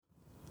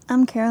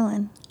I'm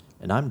Carolyn.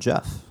 And I'm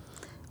Jeff.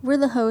 We're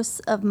the hosts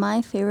of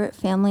My Favorite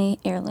Family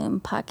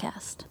Heirloom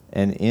podcast.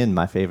 And in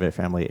My Favorite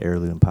Family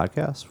Heirloom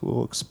podcast,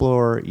 we'll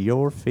explore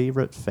your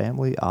favorite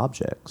family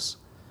objects,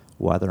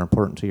 why they're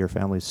important to your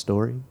family's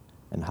story,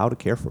 and how to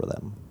care for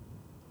them.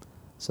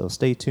 So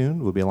stay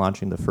tuned. We'll be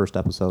launching the first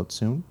episode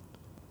soon.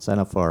 Sign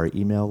up for our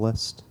email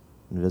list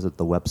and visit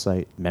the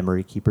website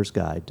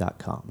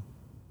memorykeepersguide.com.